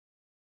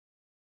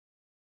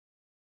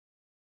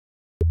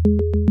Hello,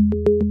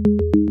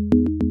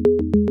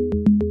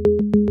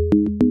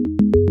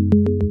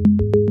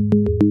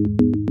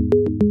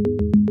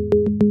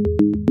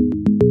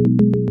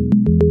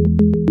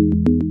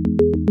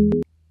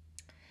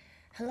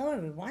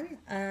 everyone.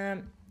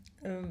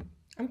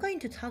 I'm going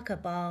to talk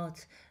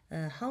about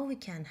how we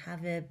can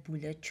have a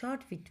bullet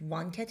chart with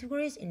one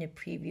categories. In a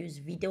previous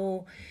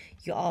video,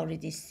 you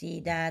already see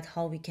that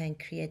how we can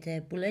create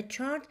a bullet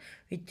chart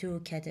with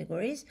two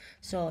categories.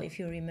 So if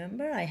you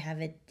remember, I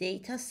have a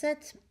data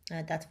set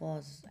that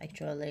was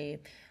actually,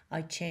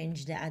 I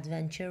changed the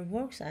adventure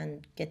works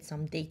and get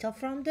some data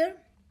from there.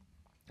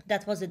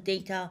 That was the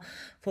data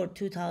for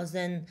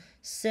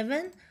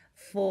 2007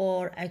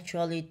 for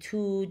actually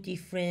two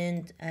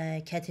different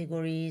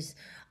categories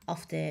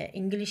of the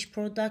English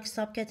product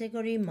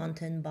subcategory,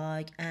 mountain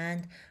bike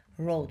and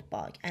road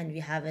bike. And we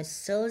have a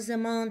sales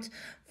amount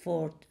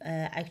for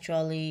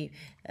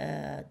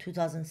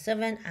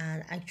 2007,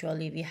 and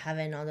actually we have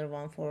another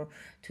one for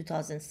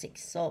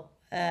 2006. So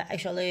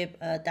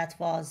that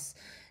was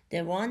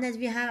the one that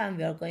we have, and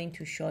we are going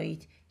to show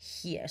it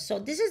here. So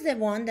this is the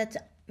one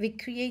that we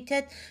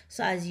created.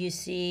 So as you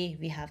see,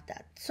 we have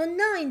that. So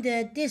now in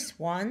this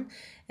one,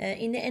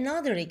 in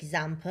another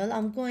example,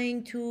 I'm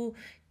going to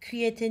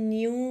create a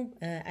new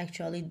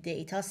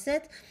data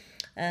set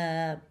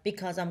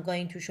because I'm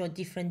going to show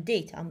different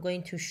data. I'm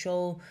going to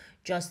show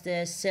just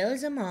the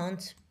sales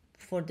amount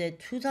for the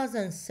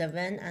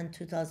 2007 and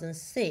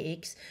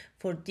 2006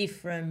 for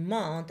different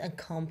month and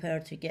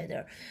compare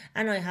together.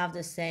 And I have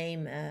the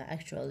same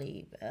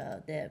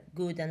the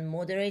good and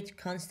moderate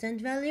constant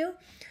value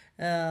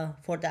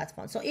for that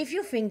one. So if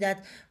you think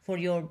that for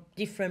your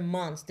different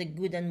months the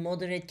good and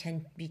moderate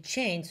can be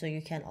changed, so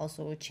you can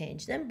also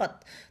change them,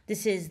 but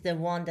this is the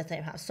one that I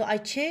have. So I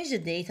changed the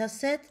data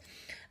set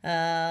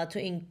to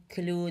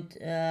include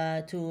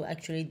to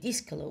actually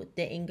disclose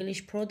the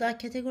English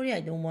product category. I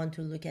don't want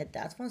to look at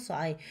that one, so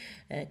I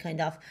kind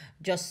of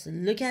just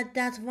look at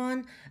that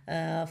one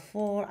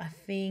for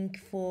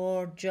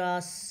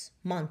just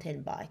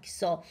mountain bike.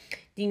 So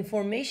the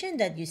information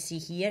that you see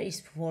here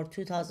is for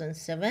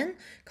 2007,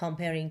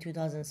 comparing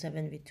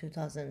 2007 with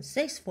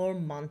 2006 for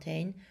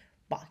mountain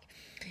bike.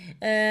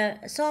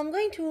 So I'm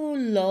going to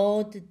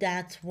load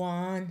that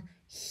one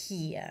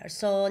here.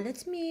 So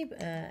let me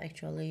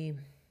actually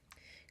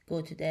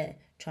go to the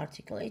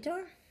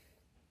Charticulator.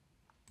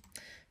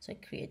 So I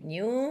create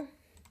new,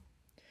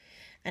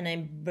 and I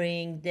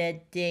bring the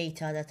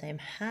data that I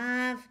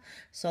have.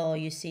 So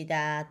you see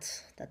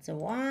that that's the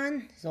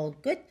one. It's all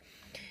good.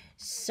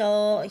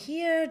 So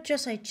here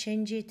just I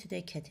change it to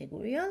the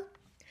categorical.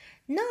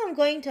 Now I'm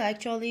going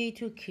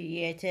to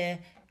create a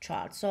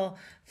chart. So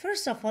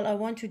first of all, I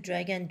want to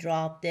drag and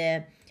drop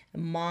the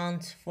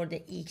month for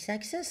the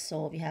x-axis.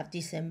 So we have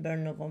December,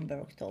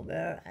 November,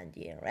 October, and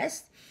the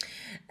rest.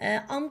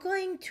 I'm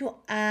going to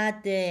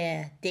add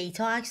the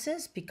data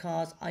axis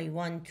because I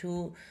want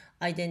to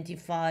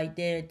identify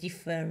the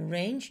different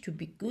range to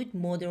be good,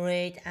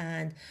 moderate,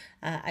 and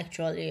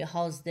actually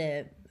how's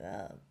the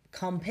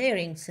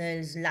comparing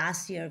sales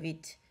last year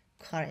with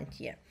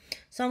current year.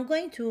 So I'm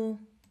going to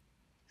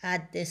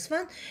add this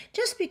one.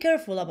 Just be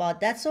careful about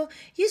that. So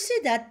you see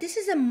that this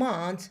is a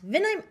month.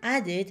 When I'm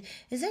added,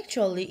 is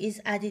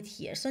added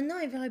here. So now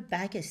if I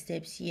back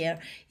steps here,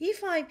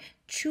 if I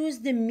choose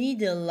the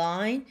middle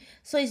line,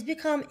 so it's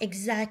become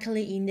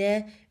exactly in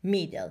the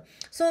middle.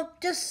 So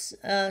just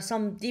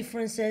some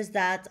differences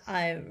that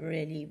I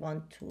really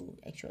want to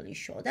actually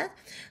show that.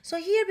 So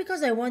here,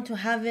 because I want to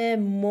have a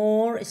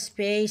more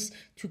space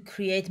to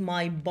create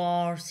my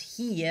bars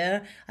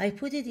here, I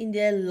put it in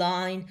the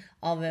line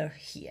over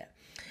here.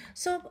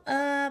 So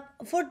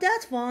for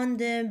that one,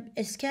 the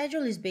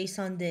schedule is based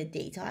on the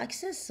data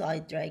access. So I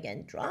drag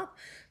and drop.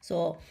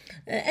 So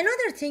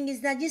another thing is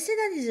that you see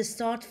that is a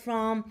start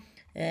from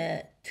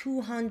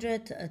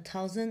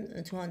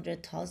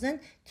 200,000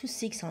 to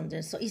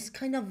 600. So it's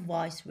kind of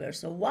vice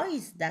versa. Why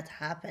is that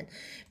happen?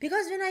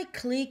 Because when I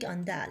click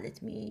on that,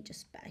 let me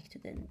just back to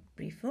the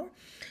before.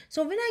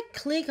 So when I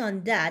click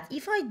on that,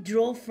 if I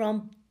draw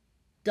from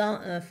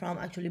down from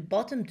actually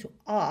bottom to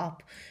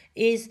up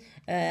is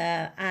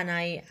and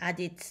I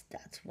added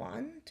that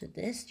one to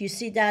this, you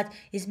see that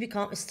it's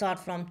become start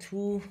from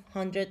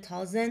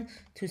 200,000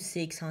 to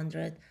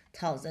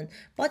 600,000.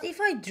 But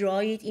if I draw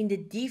it in the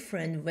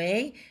different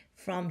way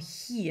from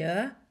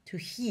here to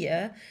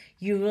here,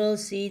 you will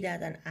see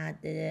that, and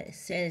add the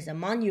sales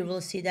amount, you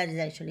will see that it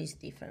actually is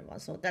different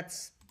one. So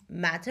that's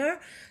matter.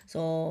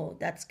 So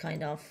that's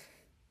kind of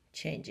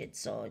change it.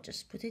 So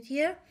just put it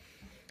here.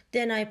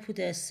 Then I put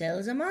a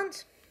sales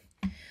amount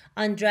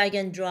and drag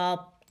and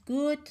drop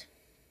good,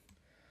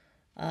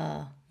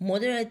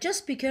 moderate.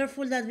 Just be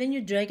careful that when you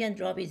drag and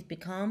drop, it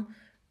become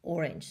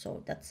orange.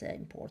 So that's an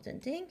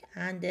important thing.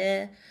 And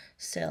the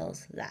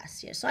sales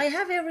last year. So I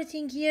have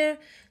everything here.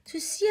 To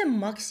see a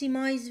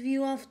maximized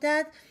view of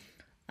that,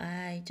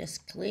 I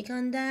just click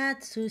on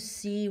that to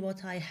see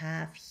what I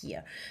have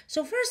here.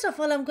 So first of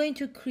all, I'm going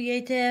to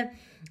create a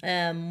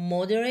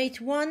moderate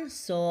one.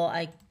 So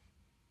I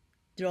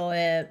draw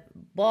a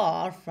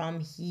bar from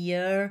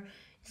here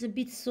It's a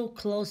bit so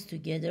close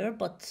together,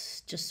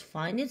 but just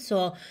find it.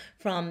 So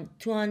from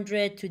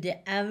 200 to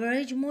the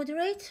average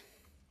moderate.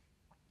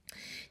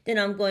 Then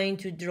I'm going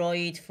to draw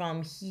it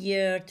from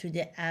here to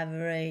the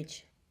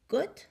average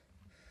good.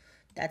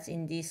 That's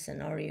in this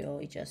scenario,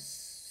 it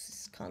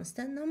just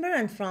constant number,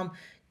 and from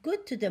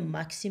good to the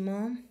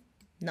maximum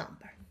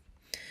number.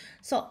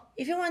 So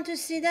if you want to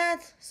see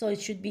that, so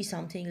it should be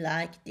something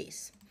like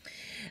this.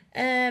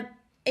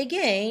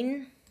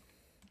 Again,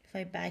 if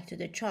I back to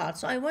the chart,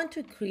 so I want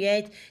to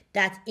create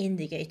that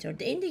indicator.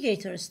 The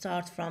indicator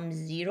starts from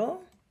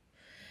 0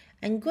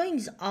 and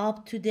going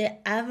up to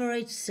the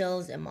average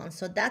sales amount.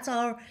 So that's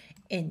our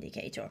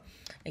indicator.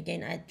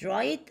 Again, I draw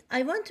it.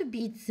 I want to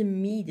be the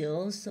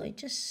middle, so I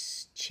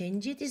just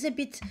change it. It's a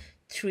bit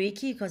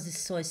tricky because it's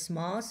so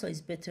small, so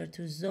it's better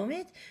to zoom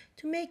it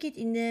to make it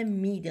in the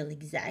middle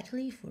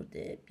exactly for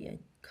the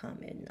become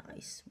a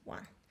nice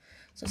one.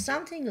 So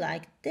something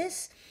like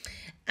this,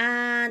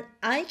 and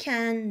I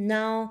can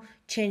now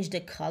change the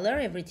color.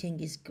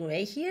 Everything is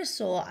gray here,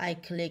 so I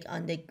click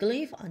on the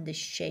glyph on the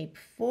shape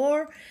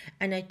 4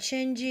 and I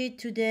change it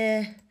to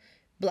the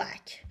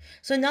black.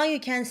 So now you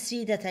can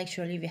see that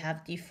actually we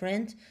have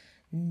different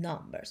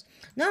numbers.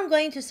 Now I'm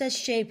going to set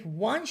shape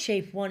 1.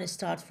 Shape 1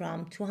 starts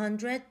from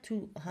 200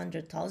 to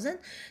 100,000.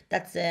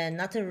 That's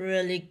not a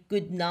really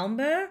good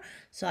number,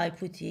 so I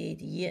put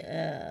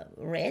it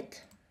red.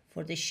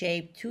 For the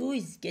shape 2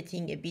 is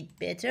getting a bit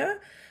better.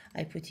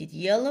 I put it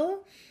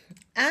yellow.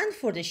 And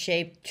for the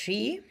shape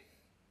 3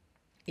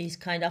 is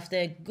kind of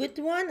the good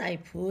one. I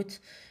put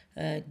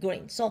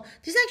green. So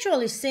this is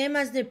actually same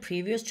as the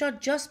previous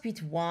chart, just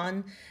with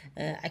one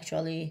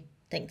actually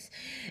things.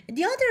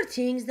 The other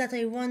things that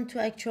I want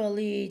to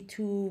actually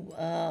do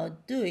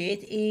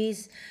it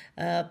is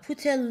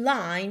put a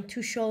line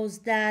to shows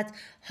that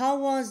how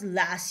was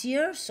last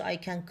year, so I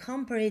can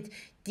compare it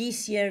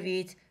this year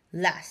with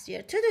last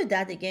year. To do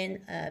that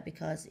again,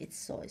 because it's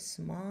so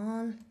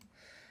small,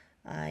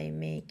 I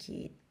make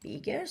it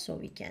bigger so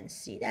we can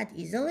see that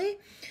easily.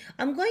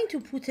 I'm going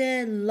to put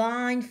a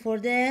line for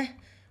the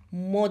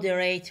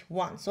moderate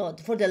one, so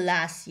for the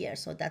last year.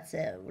 So that's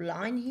a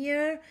line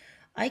here.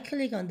 I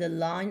click on the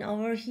line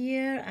over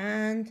here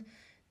and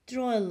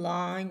draw a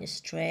line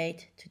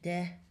straight to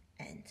the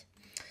end.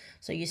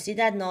 So you see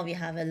that now we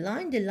have a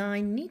line. The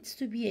line needs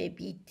to be a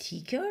bit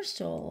thicker,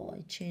 so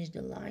I change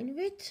the line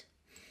width.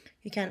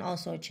 You can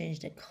also change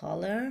the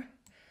color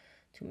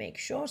to make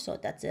sure, so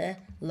that's a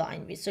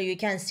line width. So you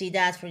can see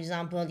that, for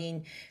example,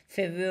 in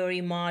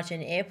February, March,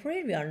 and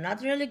April, we are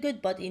not really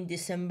good, but in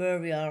December,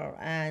 we are,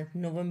 and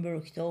November,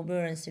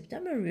 October, and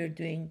September, we are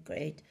doing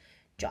great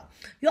job.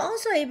 You're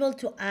also able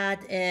to add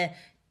a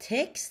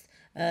text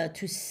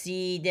to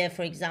see the,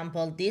 for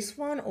example, this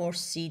one, or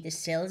see the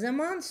sales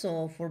amount.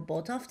 So for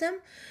both of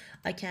them,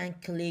 I can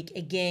click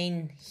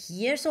again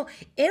here. So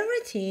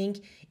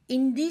everything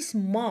in these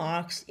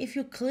marks, if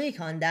you click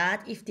on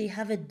that, if they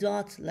have a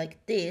dot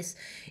like this,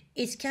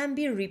 it can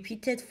be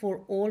repeated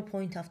for all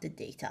point of the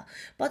data.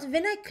 But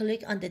when I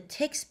click on the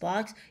text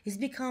box, it's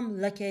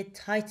become like a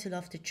title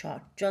of the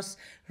chart, just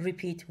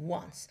repeat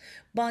once.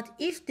 But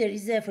if there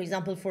is a, for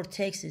example, for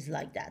text is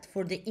like that,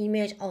 for the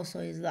image also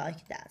is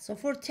like that. So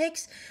for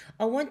text,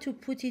 I want to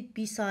put it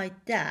beside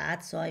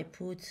that, so I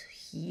put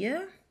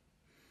here,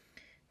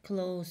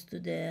 close to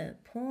the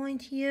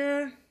point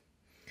here,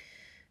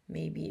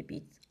 maybe a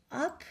bit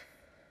up,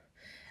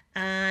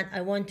 and I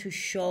want to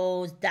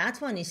show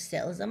that one is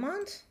sales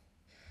amount,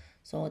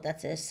 so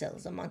that's a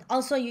sales amount.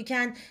 Also you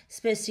can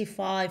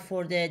specify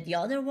for the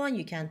other one,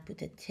 you can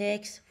put a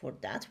text for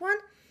that one,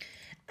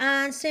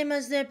 and same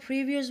as the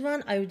previous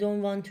one, I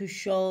don't want to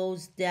show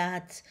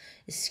that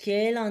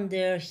scale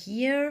under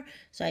here,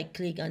 so I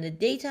click on the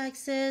data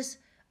access,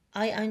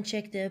 I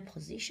uncheck the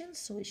position,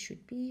 so it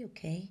should be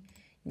okay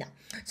now.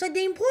 So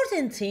the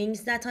important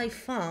things that I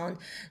found,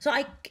 so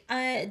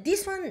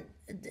this one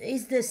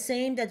is the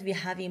same that we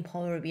have in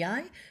Power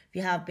BI. We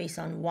have based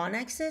on one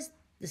axis.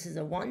 This is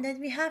the one that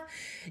we have.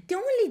 The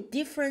only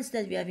difference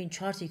that we have in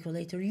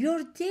Charticulator,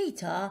 your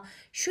data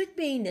should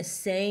be in the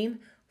same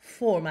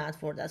format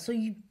for that. So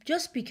you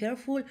just be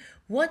careful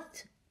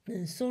what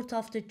sort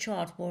of the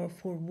chart or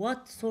for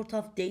what sort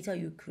of data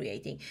you're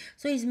creating.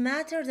 So it's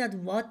matter that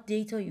what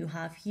data you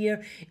have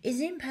here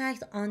is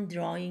impact on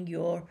drawing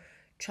your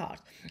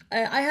chart.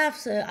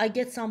 I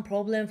get some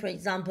problem. For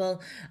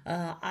example,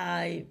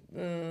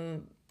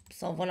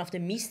 so one of the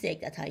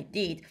mistake that I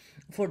did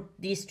for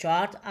this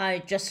chart,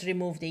 I just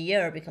removed the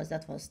year because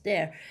that was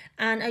there,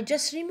 and I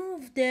just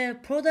removed the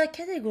product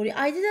category.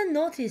 I didn't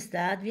notice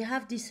that we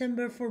have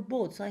December for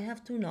both, so I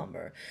have two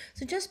numbers.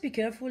 So just be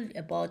careful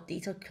about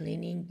data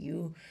cleaning.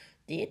 You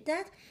did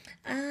that,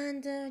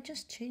 and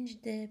just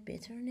change the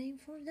better name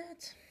for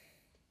that.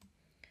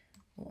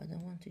 Oh, I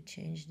don't want to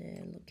change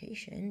the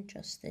location,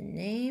 just the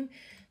name.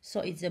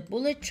 So it's a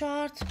bullet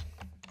chart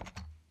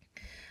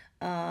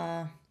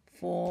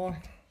for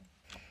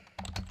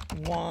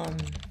one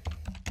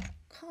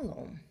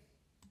column,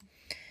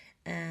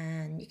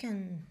 and you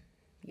can,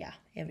 yeah,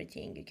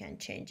 everything you can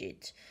change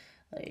it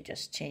I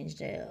just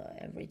changed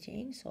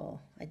everything, so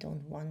I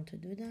don't want to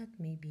do that.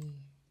 Maybe,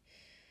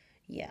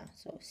 yeah,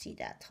 so see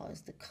that how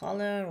is the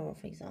color, or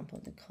for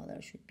example the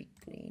color should be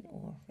green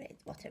or red,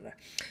 whatever.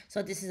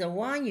 So this is a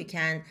one. You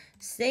can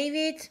save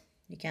it,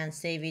 you can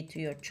save it to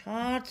your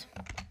chart.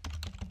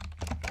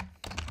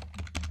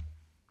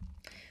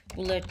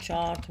 Bullet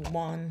chart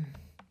 1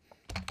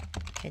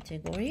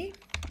 category,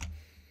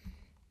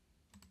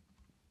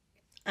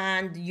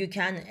 and you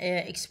can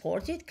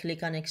export it.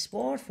 Click on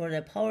export for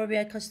the Power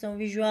BI custom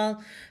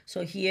visual.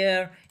 So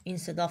here,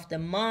 instead of the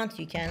month,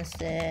 you can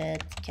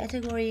set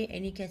category,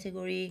 any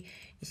category.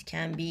 It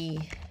can be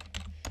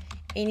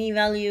any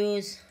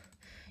values,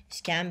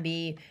 it can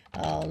be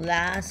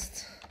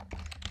last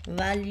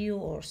value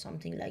or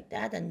something like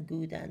that, and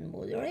good and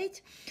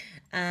moderate.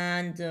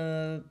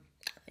 And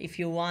if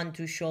you want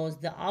to show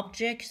the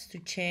objects to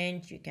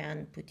change, you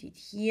can put it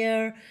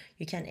here.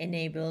 You can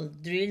enable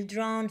drill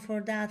down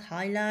for that,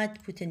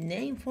 highlight, put a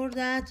name for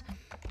that.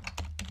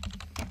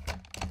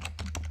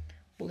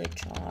 Bullet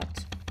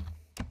chart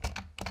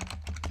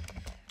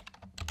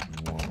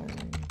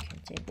 1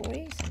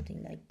 category,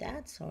 something like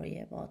that. Sorry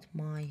about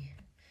my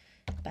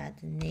bad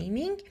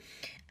naming.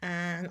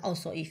 And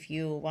also, if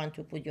you want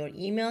to put your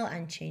email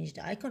and change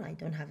the icon, I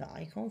don't have an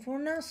icon for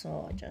now,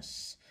 so I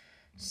just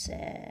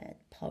set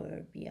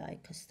Power BI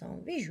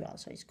custom visual.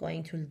 So it's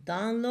going to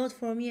download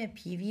for me a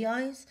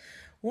PVI's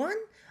one.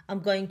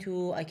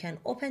 I can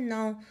open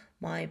now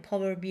my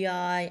Power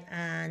BI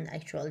and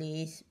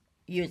actually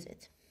use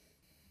it.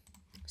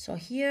 So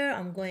here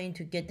I'm going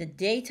to get the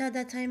data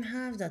that I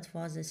have. That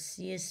was a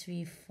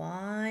CSV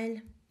file.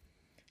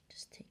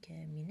 Just take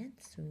a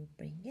minute to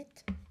bring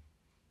it.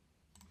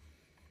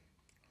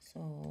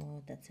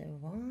 So that's a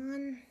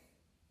one.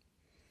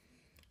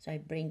 So I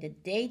bring the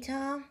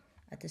data.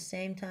 At the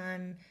same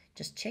time,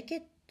 just check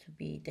it to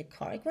be the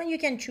correct one. You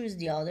can choose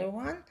the other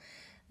one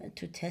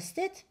to test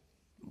it,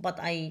 but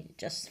I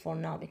just for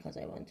now, because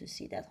I want to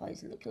see that how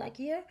it look like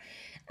here.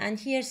 And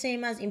here,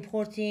 same as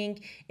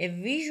importing a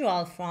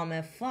visual from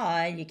a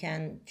file, you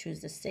can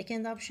choose the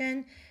second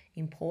option,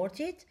 import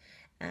it.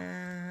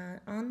 And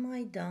on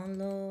my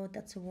download,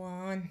 that's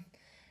one.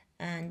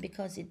 And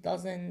because it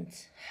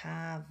doesn't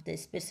have the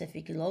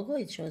specific logo,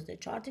 it shows the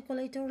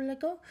Charticulator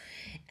logo.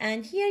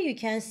 And here you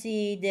can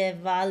see the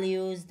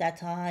values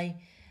that I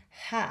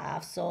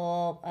have.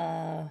 So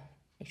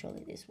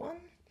actually this one.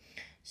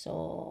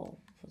 So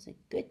was it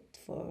good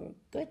for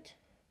good?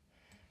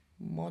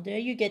 Model,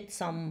 you get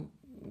some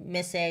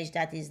message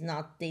that is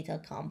not data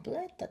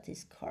complete. That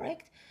is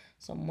correct.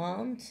 So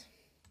month,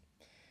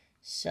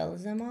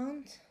 sales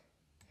amount,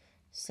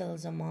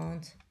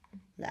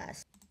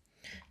 last.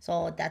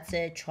 So that's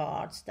a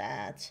chart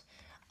that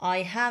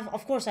I have.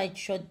 Of course, I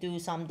should do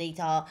some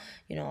data,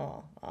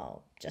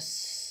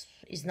 just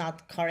is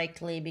not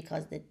correctly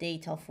because the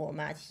data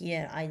format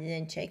here, I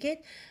didn't check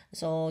it.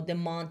 So the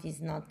month is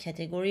not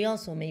categorical,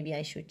 so maybe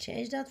I should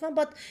change that one.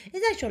 But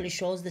it actually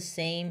shows the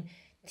same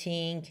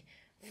thing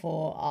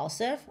for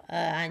ourselves.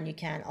 And you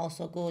can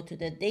also go to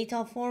the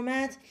data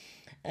format.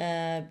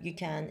 You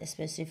can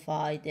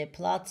specify the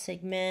plot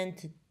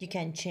segment. You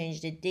can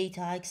change the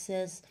data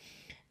access.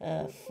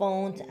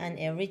 Font and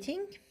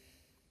everything,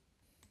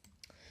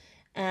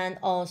 and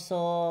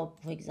also,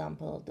 for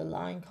example, the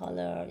line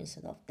color,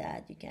 instead of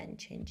that you can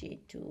change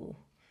it to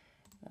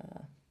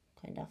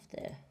kind of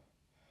the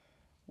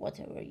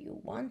whatever you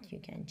want. You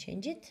can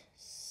change it.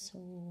 So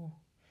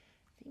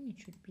I think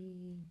it should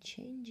be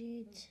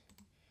change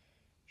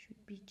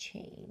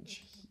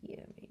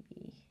here,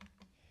 maybe.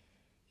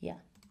 Yeah,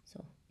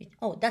 so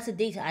that's a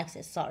data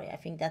access. Sorry, I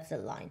think that's the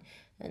line.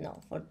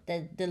 No, for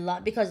the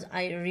line, because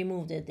I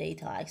removed the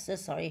data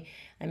access. Sorry,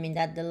 I mean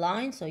that the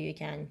line. So you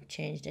can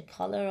change the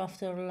color of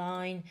the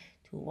line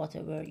to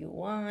whatever you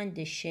want.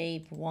 The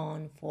shape,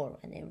 1, 4,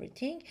 and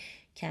everything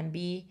can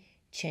be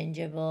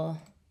changeable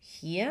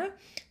here.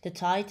 The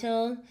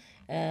title,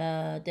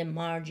 the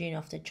margin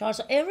of the chart.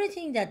 So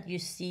everything that you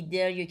see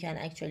there, you can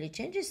actually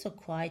change it. So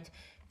quite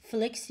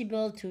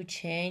flexible to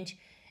change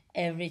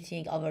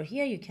everything over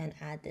here. You can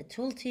add the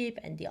tooltip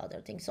and the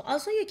other things. So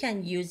also you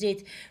can use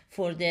it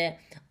for the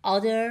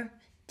other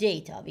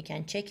data. We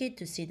can check it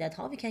to see that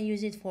how we can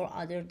use it for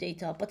other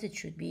data, but it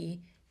should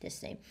be the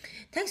same.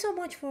 Thanks so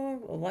much for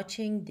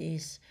watching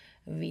this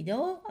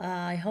video.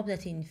 I hope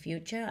that in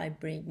future I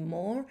bring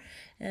more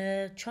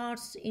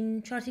charts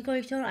in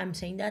Charticulator. I'm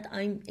saying that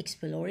I'm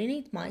exploring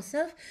it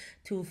myself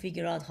to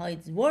figure out how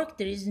it works.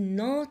 There is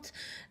not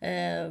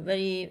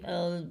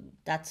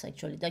that's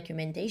actually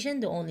documentation.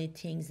 The only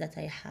things that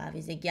I have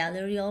is a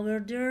gallery over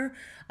there.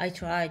 I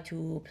try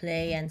to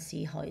play and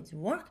see how it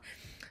works.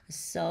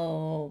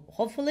 So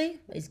hopefully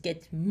it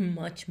gets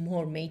much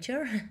more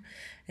mature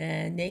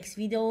next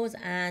videos.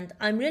 And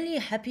I'm really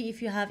happy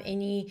if you have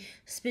any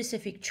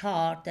specific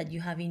chart that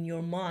you have in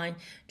your mind,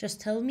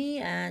 just tell me,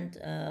 and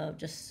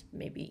just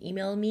maybe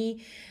email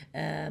me.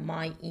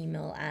 My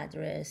email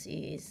address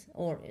is,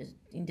 or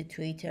in the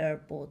Twitter,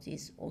 both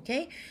is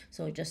okay.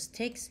 So just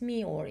text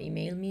me or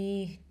email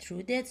me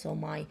through that. So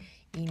my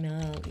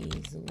email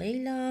is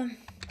Leila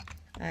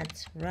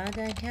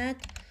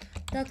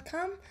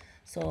radacat.com.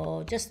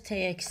 So just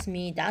text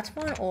me that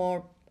one,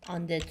 or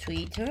on the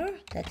Twitter,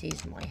 that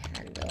is my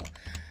handle.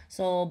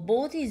 So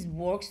both is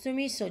works to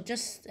me. So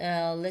just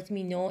let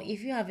me know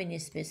if you have any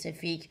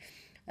specific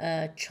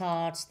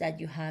charts that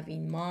you have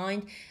in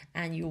mind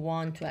and you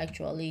want to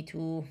actually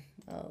to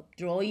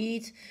draw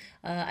it.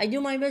 I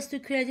do my best to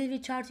create it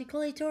with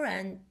Charticulator,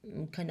 and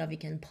kind of we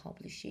can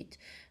publish it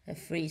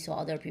free so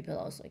other people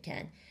also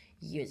can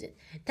use it.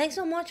 Thanks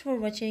so much for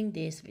watching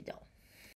this video.